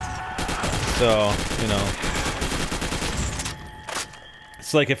So, you know.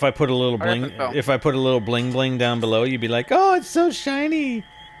 It's like if I put a little bling, if I put a little bling bling down below, you'd be like, "Oh, it's so shiny!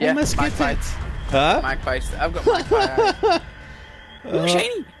 Yeah, I must get it." Huh? Magpies. I've got magpie eyes. Ooh,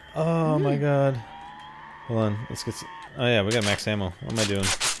 shiny! Oh my god! Hold on, let's get. Oh yeah, we got max ammo. What am I doing?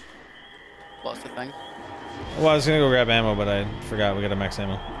 Lots of things. Well, I was gonna go grab ammo, but I forgot we got a max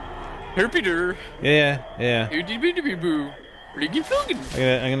ammo. Herpy-der. Yeah. I'm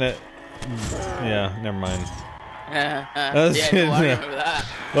gonna. Yeah, never mind. Yeah, no, I remember that.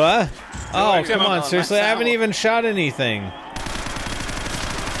 What? Oh, I come on, seriously, I haven't even shot anything.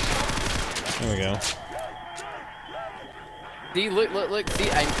 There we go. See, look, see,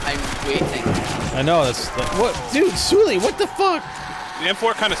 I'm waiting. I know, that's... What? Dude, Sully, what the fuck? The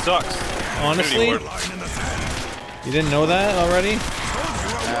M4 kind of sucks. Honestly? You didn't know that already?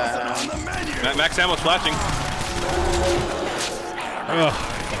 Max ammo's flashing. Ugh.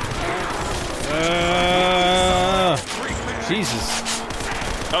 Jesus.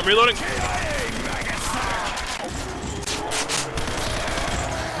 Oh, I'm reloading.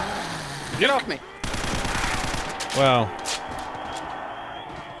 Get off me. Wow.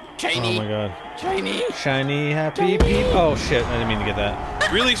 Shiny. Oh my god. Shiny. Shiny, happy people. Oh shit, I didn't mean to get that.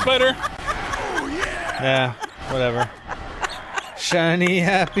 Really, Spider? Yeah, whatever. Shiny,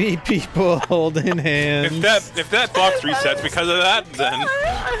 happy people holding hands. If that box resets because of that, then...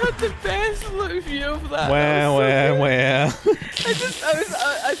 I had the best look view of that. Wow. I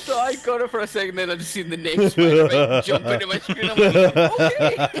thought I got it for a second, then I just seen the name Spider-Man jump into my screen. I'm like,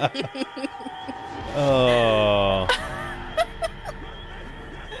 okay. Oh.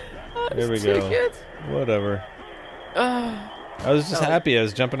 There we go. Good. Whatever. I was just happy. I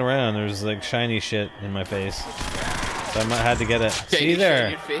was jumping around. There was like shiny shit in my face. So I had to get it. See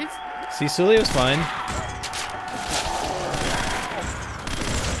there. See, Sully was fine.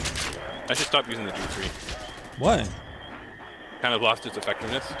 I should stop using the G3. What? Kind of lost its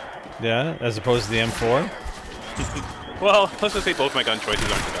effectiveness. Yeah, as opposed to the M4? Well, let's just say both my gun choices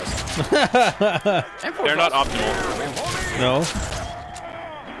aren't the best. They're not optimal. No.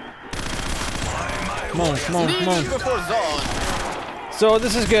 Come on. So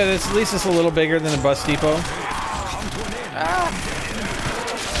this is good. At least it's a little bigger than the bus depot.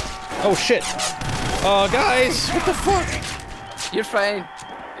 Oh shit! Guys, what the fuck? You're fine.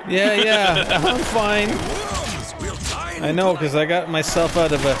 Yeah, I'm fine. I know, because I got myself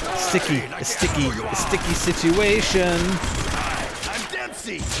out of a sticky situation. I'm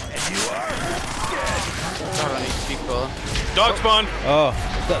Dempsey, and you are dead. Dog spawn. Oh,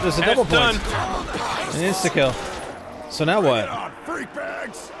 there's a double point. An insta-kill. So now what?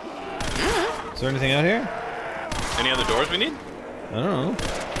 Is there anything out here? Any other doors we need? I don't know.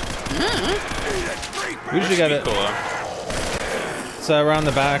 We usually got it. It's around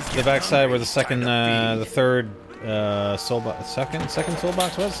the back side where the third soul box, second soul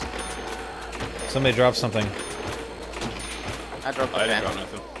box was. Somebody dropped something. I dropped the pen.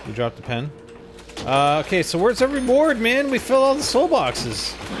 You dropped the pen. Okay, so where's every board, man? We filled all the soul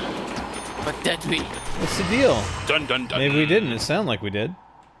boxes. But did we? What's the deal? Dun dun dun. Maybe we didn't. It sounded like we did.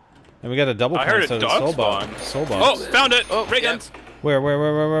 And we got a double. I heard a dog spawn. Soul box. Oh, found it! Oh, ray guns. Where?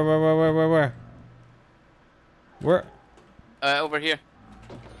 Where? Over here.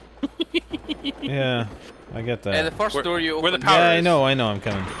 Yeah, I get that. The first door you opened. Where the power Yeah, is. I know, I'm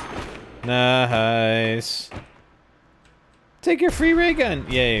coming. Nice. Take your free ray gun.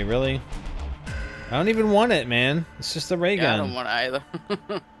 Yay, really? I don't even want it, man. It's just a ray gun. I don't want it either.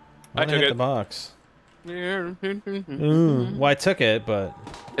 I took the box. Well, I took it, but...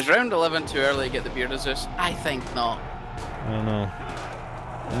 Is round 11 too early to get the beer desist? I think not. I don't know.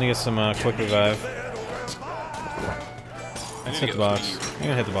 I'm gonna get some quick revive. Let's hit the box. I'm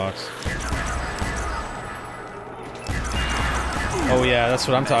gonna hit the box. Oh yeah, that's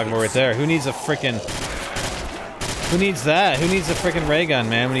what I'm talking about right there. Who needs a frickin'... Who needs that? Who needs a frickin' ray gun,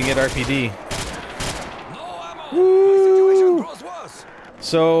 man, when you get RPD? Woo!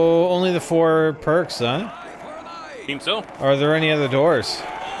 So, only the 4 perks, huh? Seems so. Are there any other doors?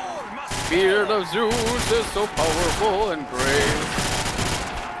 Beard of Zeus is so powerful and great.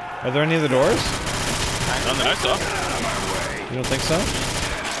 Are there any other doors? None that I saw. You don't think so?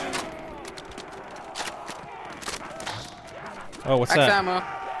 Oh, what's that? Ammo.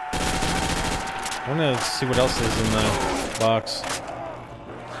 I wanna see what else is in the box.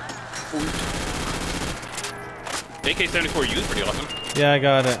 AK-74 used pretty awesome. Yeah, I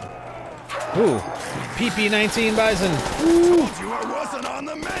got it. Ooh, PP-19 Bison. Ooh. You I wasn't on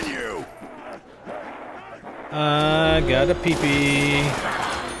the menu. I got a PP.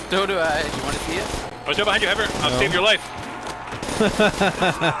 So do I. You want to see it? I'll jump behind you, Ever. I'll save your life.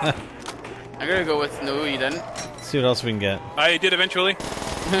 I'm gonna go with no, you didn't. Let's see what else we can get. I did eventually.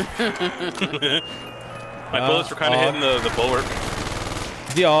 My bullets were kind of hitting the bulwark.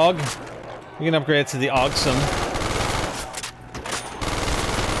 The AUG. We can upgrade to the AUGsome.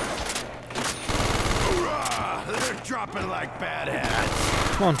 Hoorah! They're dropping like bad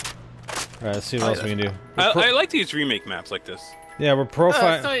hats. Come on. Alright, let's see what else we can do. I like these remake maps like this. Yeah, we're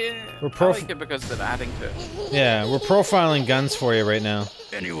profiling. I like it because they're adding to it. Yeah, we're profiling guns for you right now.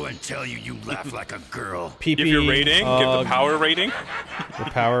 Anyone tell you you laugh like a girl? PP, Give your rating. Give the power rating. The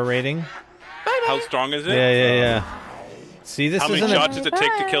power rating. How strong is it? Yeah. See, this How many isn't shots does it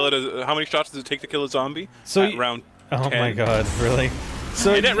take to kill it? How many shots does it take to kill a zombie? So at round 10. Oh my god, really?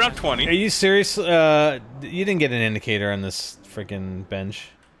 So And at round 20. Are you serious? You didn't get an indicator on this freaking bench.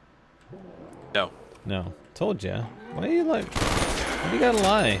 No. No. Told ya. Why you like? Why do you gotta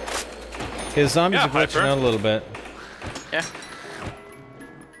lie? His zombies are glitching Hyper. out a little bit. Yeah.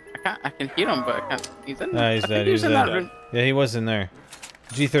 I can hear him, but I can't. He's in there. Ah, he's I think dead. he He's was in that dead. room. Yeah, he was in there.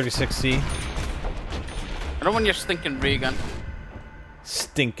 G36C. I don't want your stinking ray gun.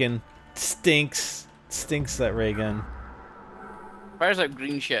 Stinking. Stinks. Stinks, that ray gun. Fires out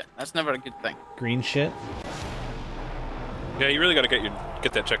green shit. That's never a good thing. Green shit. Yeah, you really got to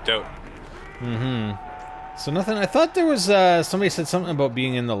get that checked out. Mm-hmm. So nothing. I thought there was somebody said something about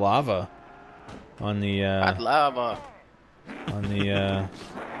being in the lava. On the Bad lava. on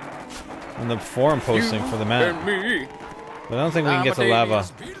the forum posting for the map. And me. But I don't think we can get to lava.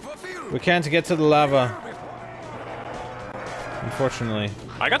 We can't get to the lava. Unfortunately.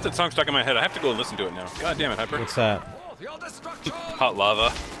 I got that song stuck in my head. I have to go and listen to it now. God damn it, Hyper. What's that? Hot Lava.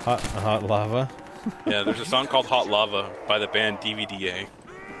 Hot lava? Yeah, there's a song called Hot Lava by the band DVDA.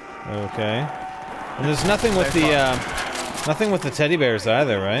 Okay. And there's nothing with the teddy bears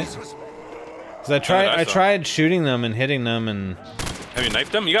either, right? Cause I tried shooting them and hitting them and. Have you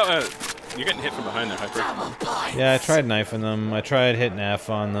knifed them? You're getting hit from behind there, Hyper. Yeah, I tried knifing them. I tried hitting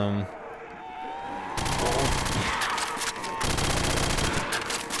F on them.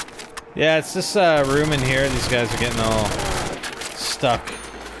 Yeah, it's this room in here. These guys are getting all stuck.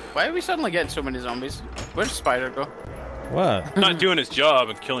 Why are we suddenly getting so many zombies? Where'd Spider go? What? Not doing his job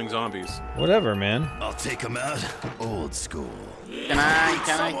and killing zombies. Whatever, man. I'll take him out old school. Can I?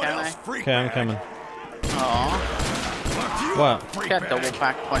 Okay, I'm coming. Aww. What? Got double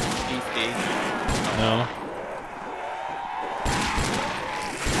pack punch GT. No.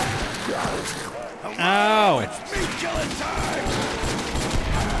 Ow! Me killing time.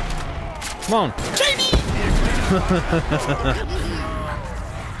 Come on.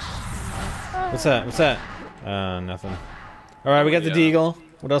 What's that? What's that? Nothing. All right, we got the deagle.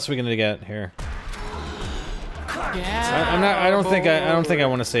 What else are we gonna get here? Yeah. I don't think I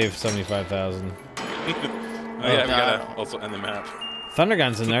want to save 75,000. Oh yeah, we gotta also end the map. Thunder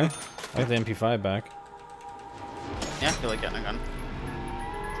gun's in there. I got the MP5 back. Yeah, I feel like getting a gun.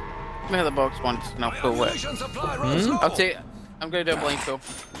 Let me have the box once and I'll pull it. I'm gonna do a blind pull.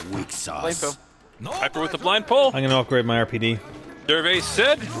 Weak Blind sauce. pull. Hyper with the blind pull. I'm gonna upgrade my RPD. Survey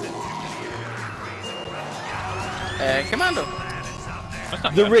said. Commando. That's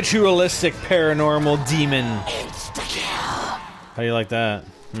not The bad. ritualistic paranormal demon. How do you like that?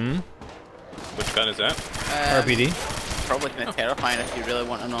 Hmm? Which gun is that? RPD? Probably kind of terrifying if you really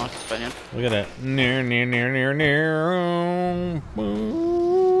want an honest opinion. Look at it. Near.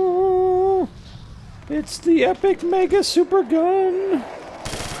 It's the epic mega super gun.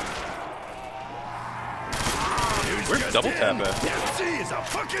 Where's double tap at? Dempsey is a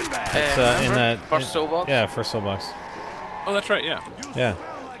fucking bad. It's in that First soul box? Yeah, first soul box. Oh, that's right. Yeah. Yeah,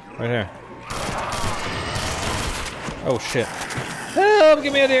 right here. Oh shit! Help!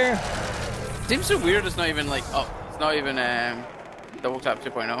 Get me out of here! Seems so weird. It's not even like it's not even double tap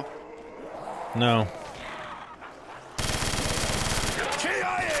 2.0. No.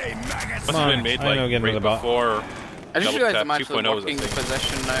 KIA maggots. Must have been made I know, like getting right rid of the bot. before. I just Double realized tap I'm actually 2.0 is a working the thing.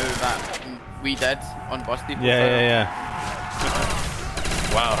 position now that we did on Busty. Yeah.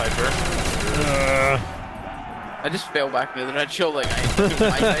 Wow, Hyper. I just fell back into the red show like I took my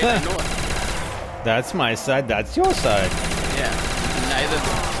side. I know it. That's my side. That's your side. Yeah. Neither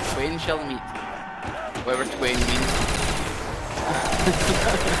twain shall meet. Whatever twain means.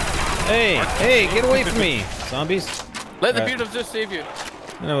 Hey, get away from me, zombies! Let the Right. beard of Zeus save you.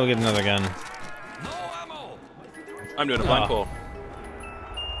 And then we'll get another gun. I'm doing a blind pull.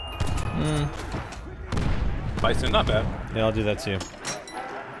 Bison, not bad. Yeah, I'll do that too.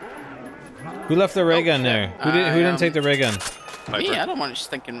 Who left the ray gun there? Who didn't take the ray gun? Me? Hyper. I don't want a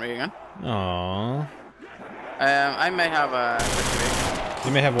stinking ray gun. Aww. I may have a ray gun.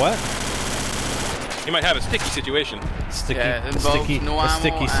 You may have what? You might have a sticky situation. Sticky, Yeah, it involves sticky, no a ammo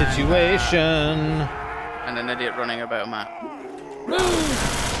sticky and, situation. And an idiot running about a map. Am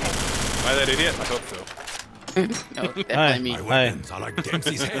I that idiot? I hope so. No, definitely me. My weapons are like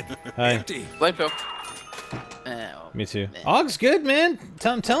Dempsey's head. Hi. Empty. Life pill. Me too. Og's good, man.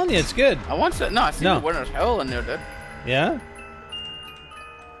 I'm telling you, it's good. I want to. No, I see No. the winner's hell in there, dude. Yeah?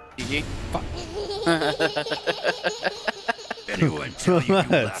 GG. Anyone tell you you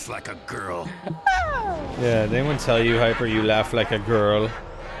laugh like a girl? Yeah, they wouldn't tell you, Hyper, you laugh like a girl.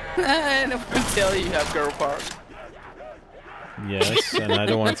 And if we tell you have girl power. Yes, and I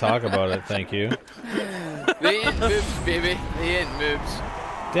don't want to talk about it, thank you. They ain't moves, baby. They ain't moves.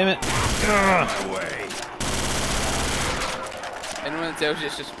 Damn it. Away. Anyone that tells you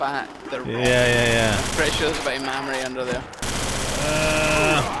it's just fat, they're wrong. Yeah. I'm pretty sure there's a bit of mammary under there.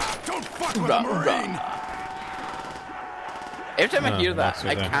 Don't fuck with a Marine. Every time I hear that, that's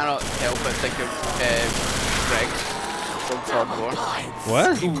right I there. cannot help but think of Greg from Third War.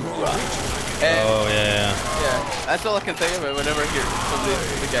 What? Oh, yeah. Yeah, that's all I can think of it whenever I hear somebody,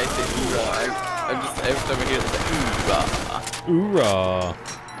 the guy say hoorah. I'm just, every time I hear it, it's like hoorah. Hoorah.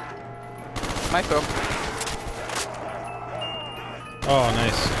 My throw. Oh,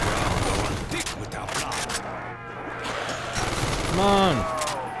 nice. Come on.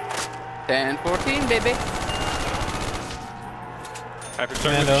 10-14, baby. Hyper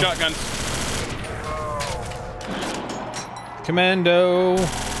starting with the shotguns. Commando.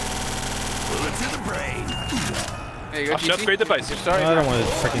 Bullet to the brain. There you go, I should GG. upgrade the bison. Sorry, I don't want a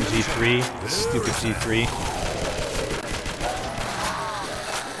freaking G3. Stupid G3.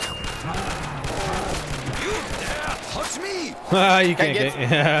 Touch me. Ah, you can't Can't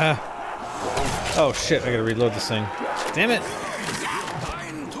get. Yeah. Oh shit! I gotta reload this thing. Damn it!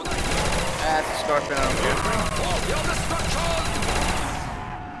 That's a scorpion, I don't care.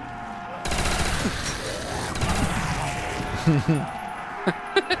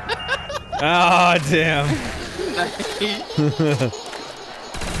 Ah, damn.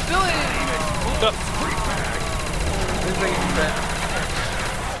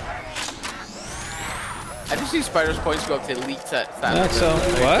 I just see Spider's points go up to elite at That's so.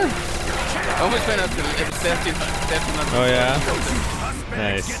 What? Almost went up to it was 13. Oh yeah.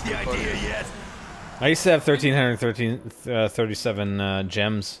 Nice. Get the idea yet? I used to have 1,337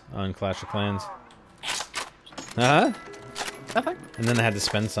 gems on Clash of Clans. Huh? Nothing. And then I had to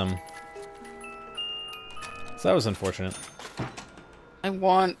spend some. So that was unfortunate. I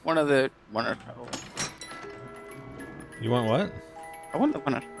want one of the winner. You want what? I want the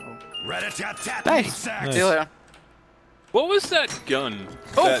winner. Rat-a-tat-tat. Nice. Sacks. See you later. What was that gun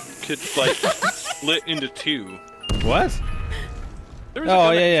Oh. that could like split into two? What? There was a Oh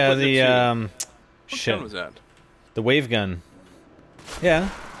gun that yeah, split into two. the What shit. gun was that? The wave gun. Yeah.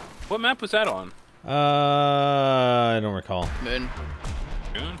 What map was that on? I don't recall. Moon.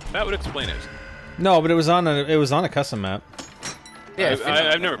 That would explain it. No, but it was on a custom map. Yeah,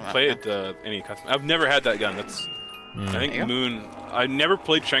 I've never played any custom. I've never had that gun. That's I think There you go. Moon. I never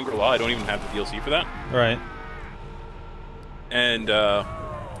played Shangri-La. I don't even have the DLC for that. Right. And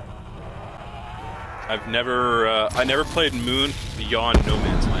I've never I never played Moon beyond No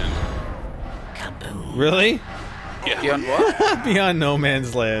Man's Land. Really? Yeah. Beyond what? Beyond No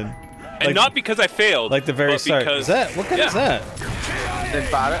Man's Land. And Like- not because I failed. Like the very but start. Because, Is that what gun is that? Then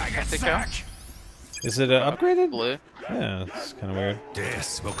Barrett. I think Is it upgraded? blue. Yeah, it's kind of weird.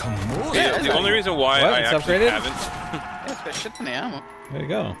 This will come more. Yeah, the only reason why What? I It's actually upgraded? haven't. Yeah, it's got shit in the ammo. There you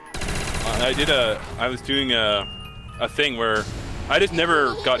go. I was doing a thing where I just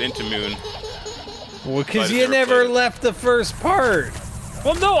never got into Moon. Well, I because just you never never played it. left the first part.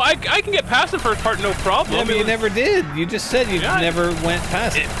 Well, no, I can get past the first part, no problem. Yeah, but It you was- never did. You just said you Yeah. never went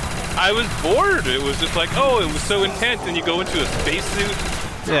past it. I was bored. It was just like, oh, it was so intense, and you go into a spacesuit,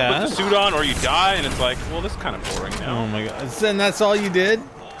 Yeah. put the suit on, or you die, and it's like, well, this is kind of boring now. Oh my god. And that's all you did?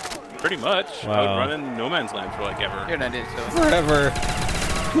 Pretty much. I Wow. would run in No Man's Land for like ever. You're not it, so. Forever.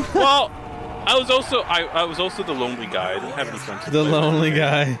 Well, I was also the lonely guy. I didn't have any friends. to The play with. lonely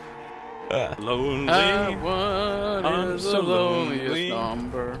guy. Lonely. One I'm is so the loneliest lonely.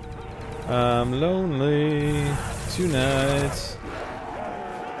 number. I'm lonely tonight.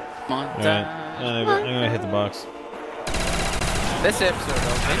 Montana. Alright. I'm gonna hit the box. This episode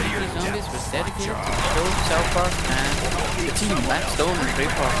of NGTZombies was dedicated to the show South Park and the team Blackstone and Grey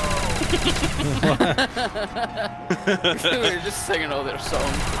Park. We were just singing all their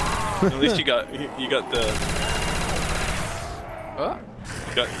songs. At least you got the What?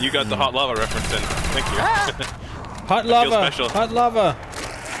 you got the hot lava reference in. Thank you. Hot lava! special. Hot lava!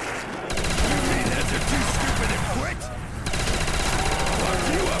 They're too stupid to quit.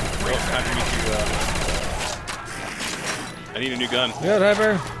 Well, time for me to need a new gun. Yeah,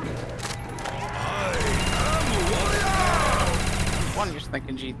 whatever. One just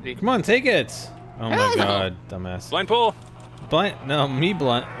thinking G3. Come on, take it. Oh my Hell no. god, dumbass. Blind pull. Blind? No, me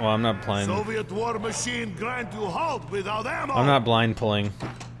blind. Well, I'm not blind. Soviet war machine grind to halt without ammo. I'm not blind pulling.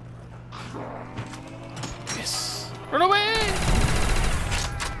 Yes. Run away!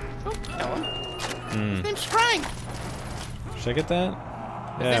 Oh, kill him. His name's Frank. Should I get that?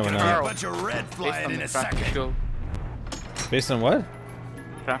 His Yeah, name's we're Carl. not. Bunch of red Based flying on in the a traffic second. show. Based on what?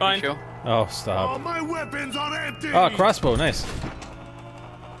 Traffic Fine. show. Oh, All stop. my weapons are empty. Oh, crossbow, nice.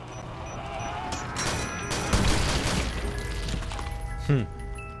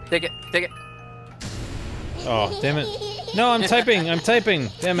 Take it. Take it. Oh, damn it. No, I'm typing. I'm typing.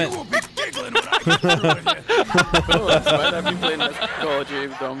 Damn it. You'll be giggling when I get through with you. Oh, that's why I've been playing this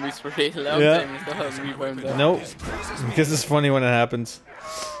co-operative for a long Yeah. time and still haven't rewound that. Nope. Because it's funny when it happens.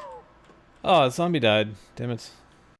 Oh, the zombie died. Damn it.